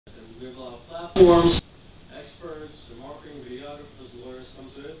We have a lot of platforms, experts, marketing, videographers, lawyers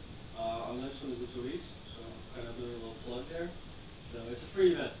come to it. Our next one is in 2 weeks, so I'm kind of doing a little plug there. So it's a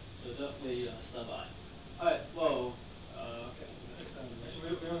free event, so definitely stop by. All right, whoa. Okay.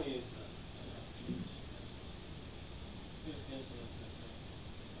 Actually, we don't need that.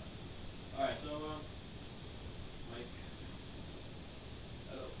 All right, so Mike.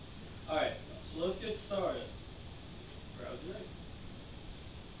 Hello. All right, so let's get started. CrowdSunite.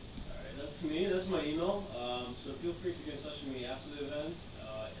 All right, that's me. That's my email. So feel free to get in touch with me after the event.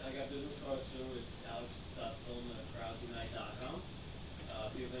 I got business cards too. It's alex.feldman@crowdsunite.com.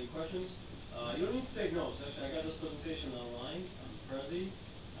 If you have any questions, you don't need to take notes. Actually, I got this presentation online on Prezi,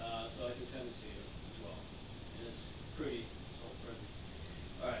 so I can send it to you as well. And it's pretty. It's all Prezi.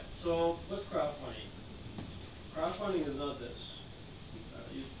 All right. So what's crowdfunding? Crowdfunding is not this.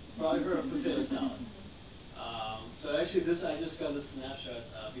 You've probably heard of potato salad. So actually, I just got this snapshot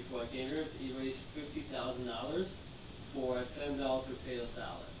before I came here. He raised $50,000 for a $10 potato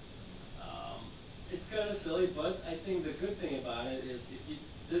salad. It's kind of silly, but I think the good thing about it is if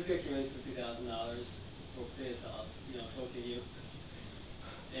this guy can raise $50,000 for potato salads, so can you.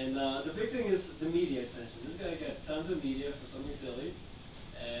 And the big thing is the media attention. This guy got tons of media for something silly,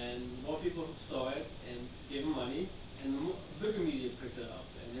 and more people saw it and gave him money, and the bigger media picked it up.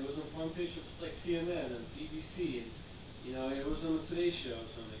 And it was on front page of like CNN and BBC, and it was on the Today Show or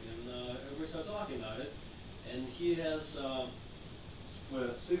something, and everybody started talking about it. And he has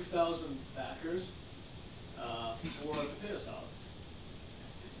 6,000 backers for potato salads.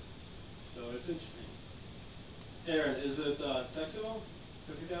 So it's interesting. Aaron, is it taxable?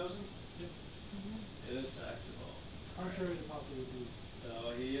 50,000? Yep. It is taxable. Contrary to popular belief. So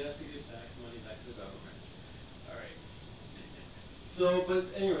he has to give tax money back to the government. All right. So, but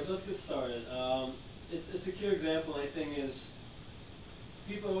anyways, let's get started. It's a clear example. I think is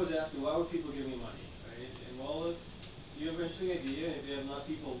people always ask me, why would people give me money, right? And well, if you have an interesting idea, and if you have not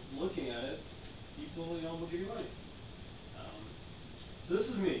people looking at it, people will give you money. So this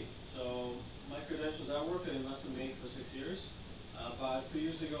is me. So my credentials: I worked at investment bank for 6 years. About 2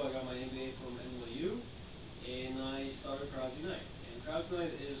 years ago, I got my MBA from NYU, and I started CrowdsUnite. And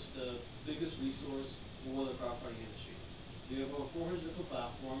CrowdsUnite is the biggest resource for the crowdfunding industry. We have over 400 different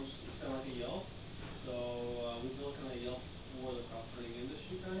platforms. It's kind of like a Yelp. So we built kind of a Yelp for the crowdfunding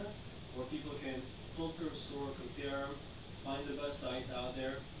industry, kind of, where people can filter, sort, compare, find the best sites out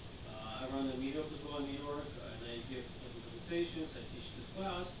there. I run a meetup as well in New York, and I give presentations. I teach this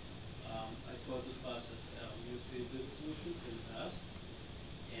class. I taught this class at University of Business Solutions in the past.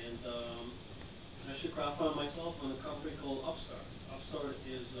 And I should crowdfund myself on a company called Upstart. Upstart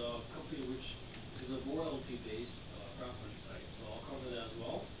is a company which is a royalty-based crowdfunding site, so I'll cover that as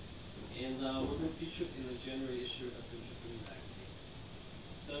well. And we've been featured in the January issue of the Entrepreneur magazine.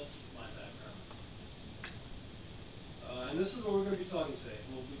 So that's my background. And this is what we're going to be talking today.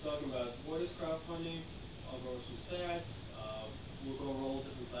 We'll be talking about what is crowdfunding. I'll go over some stats. We'll go over all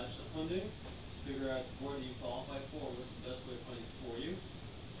different types of funding, figure out what do you qualify for, what's the best way of funding for you,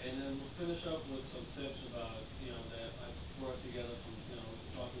 and then we'll finish up with some tips about that I've brought together from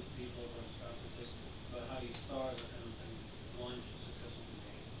talking to people at those conferences about how you start and launch a successful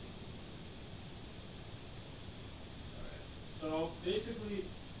campaign. All right. So basically,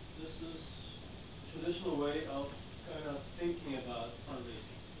 this is a traditional way of kind of thinking about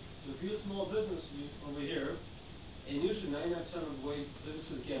fundraising. So if you're a small business over here, and usually 99% of the way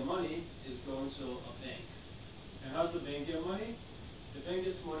businesses get money is going to a bank. And how does the bank get money? The bank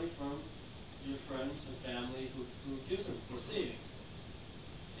gets money from your friends and family who gives them for savings.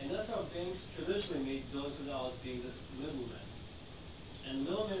 And that's how banks traditionally made billions of dollars, being this middleman. And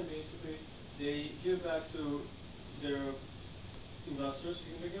middlemen basically, they give back to their investors,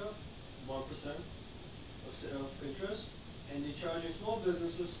 you can think of, 1% of interest, and they're charging small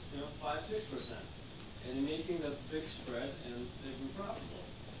businesses 5-6%. And they're making that big spread, and they've been profitable.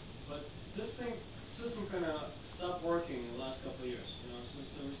 But this system kind of stopped working in the last couple of years.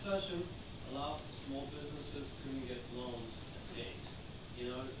 Since the recession, a lot of small businesses couldn't get loans at banks.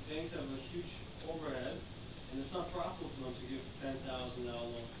 Banks have a huge overhead, and it's not profitable for them to give $10,000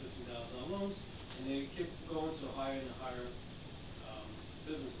 loans, $15,000 loans, and they keep going to higher and higher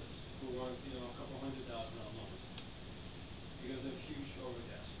businesses who want a couple $100,000 loans because of huge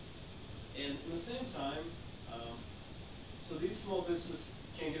overheads. And at the same time, so these small businesses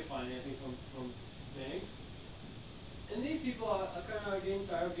can't get financing from banks. And these people are kind of getting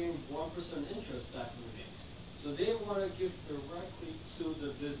tired of getting 1% interest back from the banks. So they want to give directly to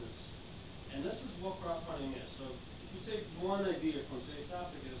the business. And this is what crowdfunding is. So if you take one idea from today's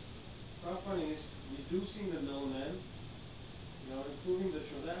topic is, crowdfunding is reducing the middleman, improving the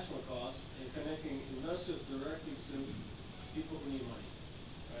transactional costs and connecting investors directly to people who need money,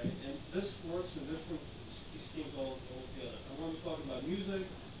 right? And this works in different schemes altogether. I want to talk about music,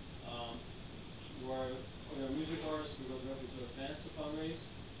 where music artists can go directly to their fans to fundraise,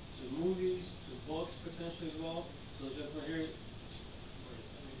 to movies, to books potentially as well. So the gentleman here,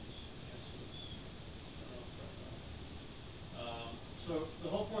 so the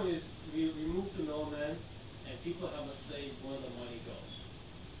whole point is we remove the middleman and people have a say where the money goes.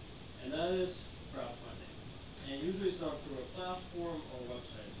 And that is crowdfunding. And usually it's done through a platform or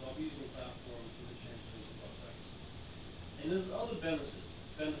website. So I'll be using a platform to change to websites. And there's other benefits.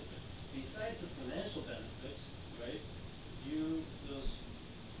 Besides the financial benefits, right?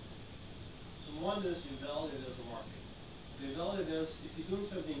 So one is you validate as a market. So you validate as if you're doing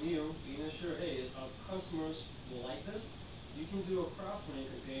something new, you can ensure, hey, our customers will like this. You can do a crowdfunding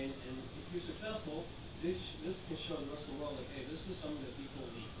campaign, and if you're successful, this can show the rest of the world, like, hey, this is something that people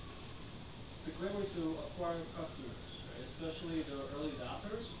need. It's a great way to acquire customers, right? Especially the early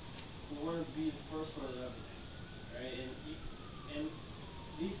adopters who want to be the first one at everything, right? And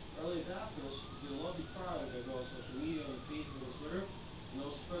these early adopters, they'll all be proud of their go on social media, on Facebook, and Twitter, and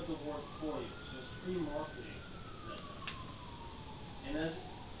they'll spread the word for you. So it's free marketing in that sense. And as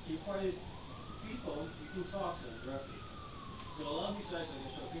you acquire these people, you can talk to them directly. So a lot of these sites, like I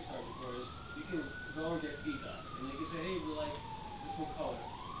showed Pixar before, is you can go and get feedback, and they can say, hey, we like different colors.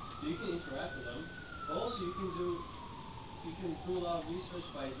 So you can interact with them, but also you can do a lot of research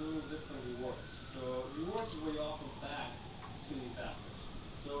by doing different rewards. So rewards is where you offer back to these backers.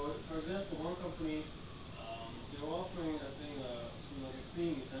 So for example, one company, they were offering, I think, something like a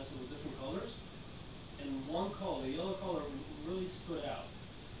cleaning utensil with different colors, and one color, the yellow color, really stood out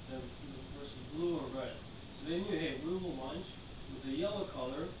versus blue or red. So they knew, hey, we will launch with the yellow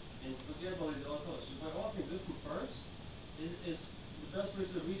color and forget about these other colors. So by offering different perks is the best way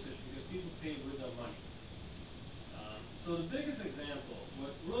to do research because people pay with their money. So the biggest example,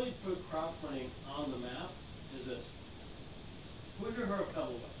 what really put crowdfunding on the map is this. Who have you heard of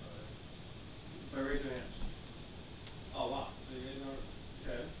Pebble West? By raising your hands. Oh wow, so you guys know,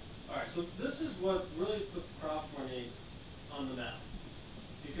 okay. Alright, so this is what really put crowdfunding on the map.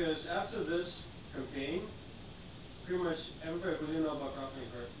 Because after this campaign, pretty much everybody who didn't know about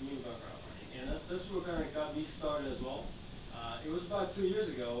crowdfunding knew about crowdfunding. And this is what kind of got me started as well. It was about 2 years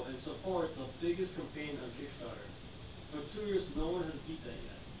ago, and so far it's the biggest campaign on Kickstarter. For 2 years, no one has beat that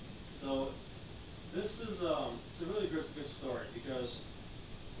yet. So this is it's a really good story because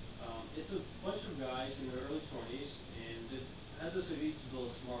it's a bunch of guys in their early 20s, and they had this idea to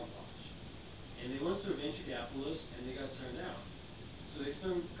build a smartwatch. And they went to a venture capitalist, and they got turned down. So they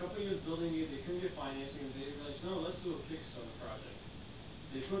spent a couple of years building it, they couldn't get financing, and they realized, no, let's do a Kickstarter project.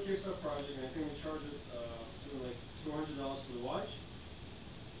 They put a Kickstarter project, and I think they charged it something like $200 for the watch.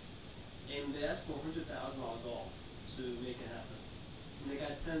 And they asked for a $100,000 goal to make it happen. And they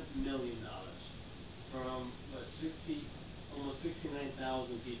got $10 million from, what, almost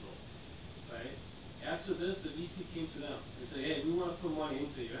 69,000 people, right? After this, the VC came to them and said, hey, we want to put money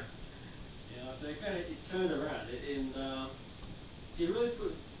into you. So it turned around. It really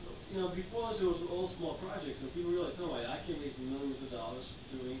put, before this it was all small projects, and people realized, no, I can raise millions of dollars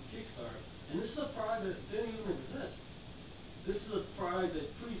doing Kickstarter. And this is a product that didn't even exist. This is a product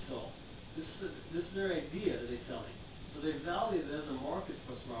that pre-sold. This is their idea that they're selling. So they validated it as a market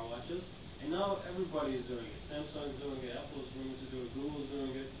for smartwatches, and now everybody is doing it. Samsung's doing it, Apple's doing it, Google's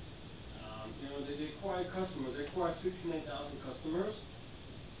doing it. They acquire customers. They acquired 69,000 customers,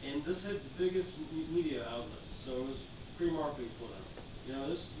 and this hit the biggest media outlets. So it was free marketing for them.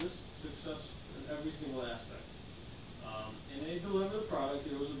 This success in every single aspect. And they delivered the product.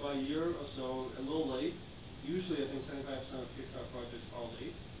 It was about a year or so, a little late. Usually, I think 75% of Kickstarter projects are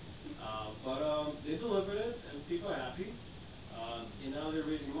late. But they delivered it, and people are happy. And now they're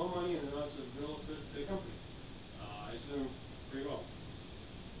raising more money, and now it's a real big company. It's doing pretty well.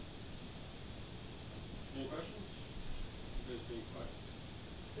 Any questions? There's big questions.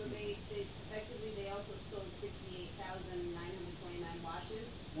 So effectively they also sold 68,929 watches?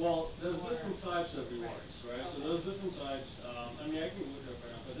 Well, there's different types of rewards, right? Okay. So those different types, I can look it up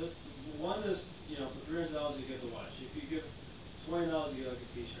right now, but this one is, for $300 you get the watch. If you give $20 you get like a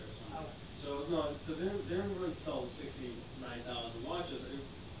t-shirt or something. Okay. So they didn't really sell 69,000 watches. It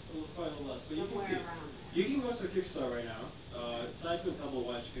was probably a little less, but you can see. Around there. You can go to Kickstarter right now. Type in Pebble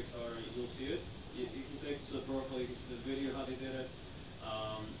Watch Kickstarter, you'll see it. You can take it to the profile, you can see the video how they did it,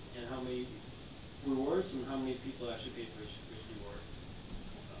 and how many rewards and how many people actually paid for each reward.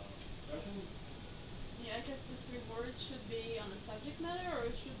 Question? Yeah, I guess this reward should be on the subject matter, or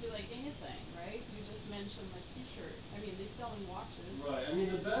it should be like anything, right? You just mentioned like T-shirt. I mean, they're selling watches. Right. I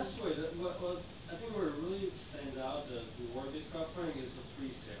mean, the best way that what I think where it really stands out the reward-based crowdfunding is the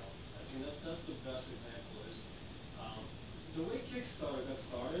pre-sale. I think that's the best example. Is the way Kickstarter got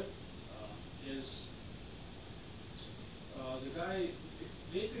started is the guy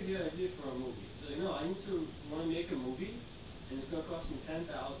basically had an idea for a movie. He's like, no, I want to make a movie, and it's going to cost me $10,000.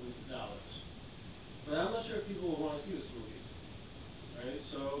 But I'm not sure if people will want to see this movie, right?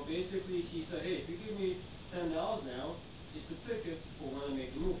 So basically, he said, hey, if you give me $10 now, it's a ticket for when I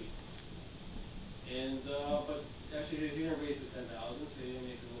make a movie. And but actually, he didn't raise the $10,000, so he didn't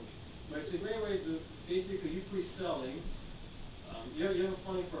make a movie. But it's a great way to basically you pre-selling. You have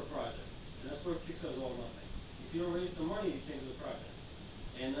funding for a project, and that's what Kickstarter is all about. If you don't raise the money, you can't do the project.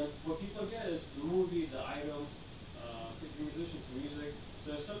 And then what people get is the movie, the item, for musicians, music.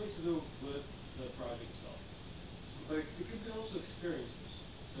 So there's something to do with the project itself. But it could be also experiences.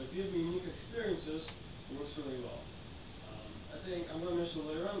 So if you have unique experiences, it works really well. I think I'm going to mention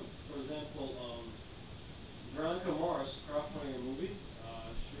later on, for example, Veronica Mars crowdfunding a movie.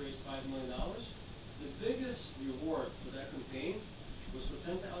 She raised $5 million. The biggest reward for that campaign was for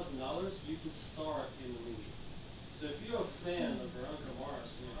 $10,000, you can star in the movie. So if you're a fan of Veronica Mars,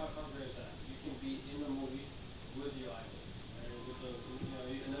 how great is that? You can be in the movie with your idol. With the,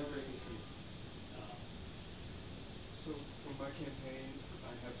 and everybody can see. So for my campaign,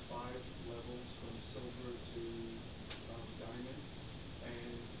 I have 5 levels from silver to diamond,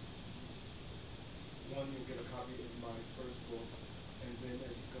 and one you'll get a copy of my first book, and then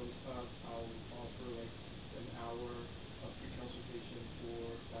as it goes up, I'll offer like an hour of free consultation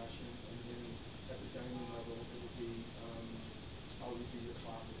for fashion, and then at the diamond level, it will be I'll review your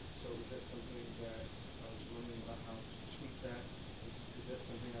closet. So is that something that I was wondering about how to tweak that? Is that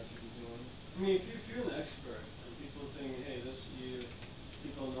something I should be doing? I mean, if you're an expert and people think, hey,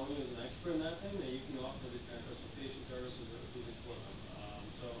 people know you as an expert in that thing, then you can offer this kind of consultation services or do this for them.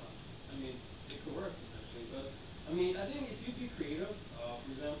 So, I mean, it could work essentially. But, I mean, I think if you be creative, for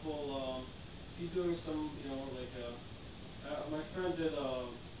example, if you're doing some, like, my friend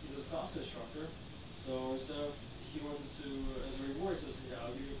he's a salsa instructor. So instead of, he wanted to, as a reward, he says, yeah,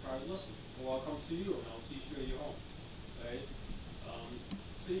 I'll give you a private lesson. Or I'll come to you and I'll teach you at your home, right?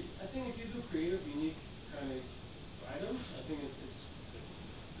 So I think if you do creative, unique kind of items, I think it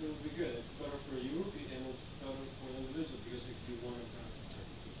will be good. It's better for you and it's better for an individual because it could be one kind of thing.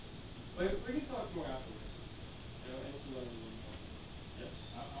 But we can talk more afterwards. Answer that a little more. Yes.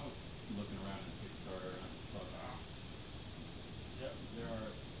 I was looking around at Kickstarter and I just thought, Yep. there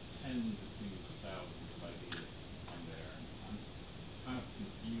are tens, it seems, of thousands of ideas on there, and I'm kind of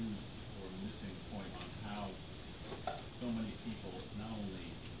confused or missing the point on how so many people not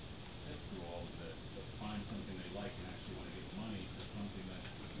only sift through all of this, but find something they like and actually want to give money for something that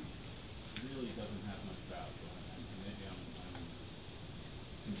really doesn't have much value. And maybe I'm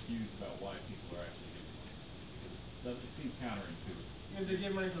confused about why people are actually giving money. Because it seems counterintuitive. They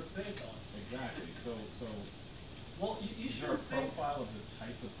give money for the potato salad. Exactly. So well, you is should there a think. profile of the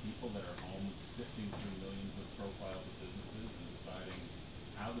type of people that are home sifting through millions of profiles of businesses and deciding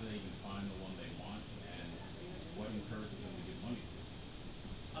how do they even find the one they want and what encourages them to give money to?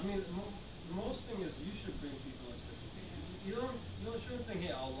 I mean, the most thing is you should bring people into the campaign. You shouldn't think,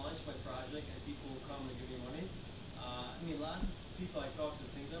 hey, I'll launch my project and people will come and give me money. I mean, lots of people I talk to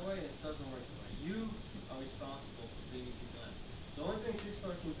think that way, and it doesn't work that way. You are responsible for bringing people in. The only thing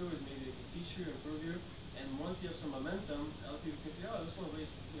Kickstarter can do is maybe they can feature you, improve you, and once you have some momentum, other people can say, oh, this one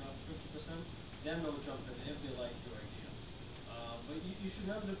raised 50%, then they'll jump in if they like your idea. But you should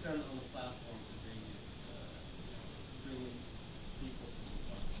never depend on the platform to bring you, bring people to the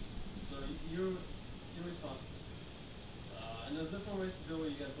fund. So you're responsible. And there's different ways to do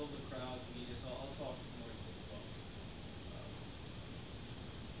it. You got to build a crowd, media. So I'll talk more into it as well.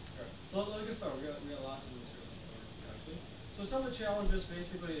 Alright. So let's get started. We got lots of materials actually. So some of the challenges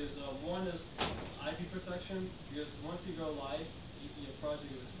basically is one is IP protection, because once you go live, your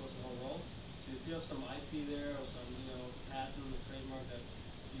project is exposed to the whole world. So if you have some IP there or some patent or trademark that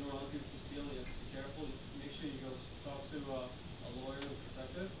you don't want other people to steal, you have to be careful. Make sure you go talk to a lawyer to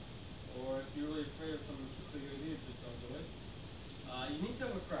protect it. Or if you're really afraid of someone to steal your idea, just don't do it. You need to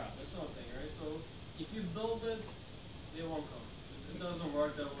have a crowd. That's something, right? So if you build it, they won't come. It doesn't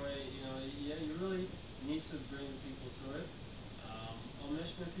work that way. You really need to bring people to it. I'll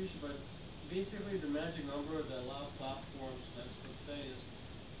mention in the future, but basically the magic number that a lot of platforms and experts say is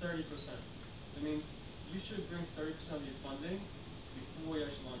 30%. That means you should bring 30% of your funding before you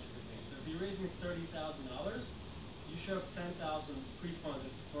actually launch your campaign. So if you're raising $30,000, you should have $10,000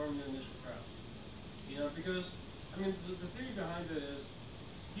 pre-funded from your initial crowd. You know, because, I mean, the theory behind it is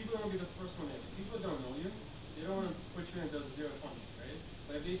people don't be the first one in. If people don't know you, they don't want to put you into zero funding, right?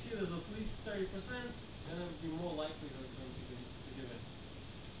 But if they see there's at least 30%, then it would be more likelihood for them to give in.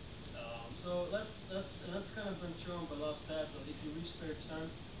 So that's kind of been shown by a lot of stats that if you reach 30%,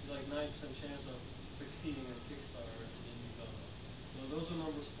 you're like 9% chance of succeeding in Kickstarter and then you go. So those are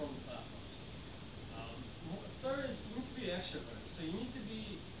numbers from the platforms. Third is you need to be extrovert. So you need to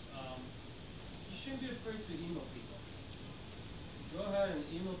be, you shouldn't be afraid to email people. Go ahead and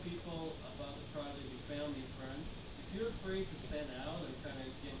email people about the project, your family, your friends. If you're afraid to stand out and kind of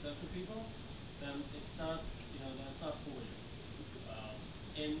get in touch with people, then it's not, that's not for you.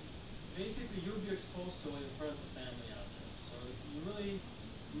 And basically you'll be exposed to all your friends and family out there. So you really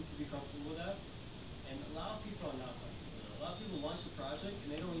need to be comfortable with that. And a lot of people are not comfortable with it. A lot of people launch the project and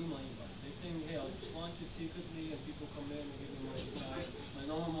they don't email anybody. They think, hey, I'll just launch it secretly and people come in and give me money to buy it. Like,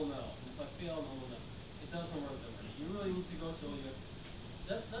 no one will know. And if I fail, no one will know. It doesn't work that way. You really need to go to all your,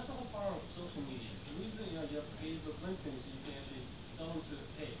 that's the whole power of social media. The reason, you have Facebook, LinkedIn, so you can actually tell them to,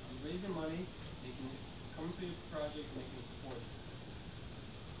 hey, I'm raising money, they can come to your project and they can support you.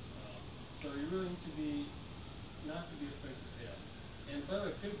 So you really need to be, not to be afraid to fail. And by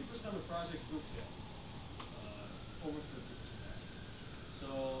the way, 50% of projects do fail. Over 50%.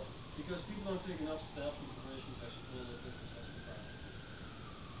 So, because people don't take enough steps in preparation to actually build a big successful project.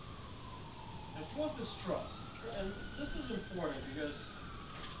 And fourth is trust. And this is important because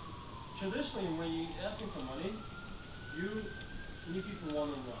traditionally when you're asking for money, you meet people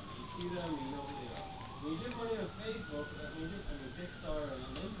one-on-one. You see them, you know who they are. When you give money on Facebook, Kickstarter and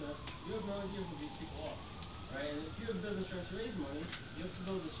on the internet, you have no idea who these people are, right? And if you're a business trying to raise money, you have to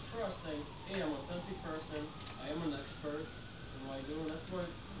build this trust saying, hey, I'm an authentic person, I am an expert in what I do, and that's why,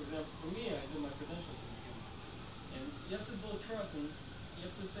 for example, for me, I did my credentials in the beginning. And you have to build trust, and you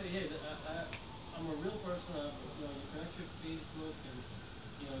have to say, hey, I'm a real person, you connect your Facebook and,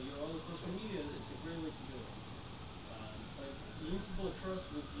 your other social media, it's a great way to do it. But you need to build trust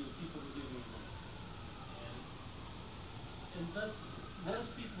with the people who give you money. And that's,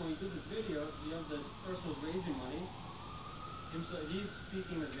 most people, when you do the video, you have the person who's raising money, he's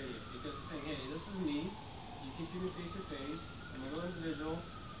speaking the video, because he's saying, hey, this is me, you can see me face to face, I'm a real individual,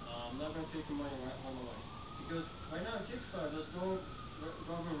 I'm not going to take your money right away. Because right now in Kickstarter, there's no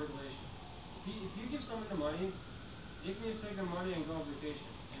government regulation. If you give someone the money, they can just take the money and go on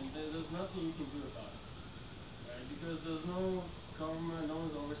vacation, and there's nothing you can do about it, right? Because there's no government, no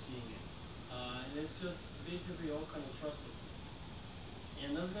one's overseeing it. And it's just basically all kind of trust system.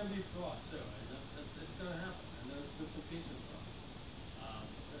 And there's going to be fraud too, and it's going to happen. And there's been some cases of fraud.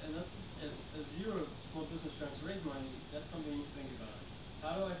 And that's, as you're a small business trying to raise money, that's something you need to think about.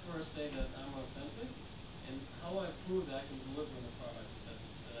 How do I first say that I'm authentic? And how do I prove that I can deliver on the product that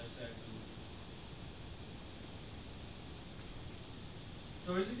I say I can deliver? So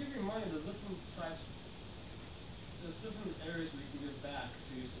as you give your money, there's different types, there's different areas where you can give back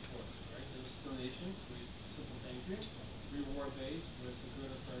to your supporters, right? There's donations, where you simple thank you. Reward based, where it's a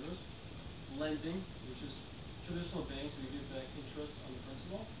good service. Lending, which is traditional banks where you give back interest on the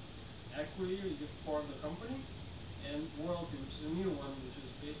principal. Equity, you give part of the company. And royalty, which is a new one, which is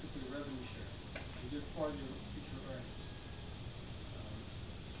basically revenue share. You give part of your future earnings.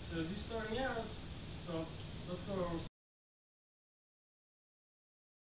 So as you're starting out, so let's go over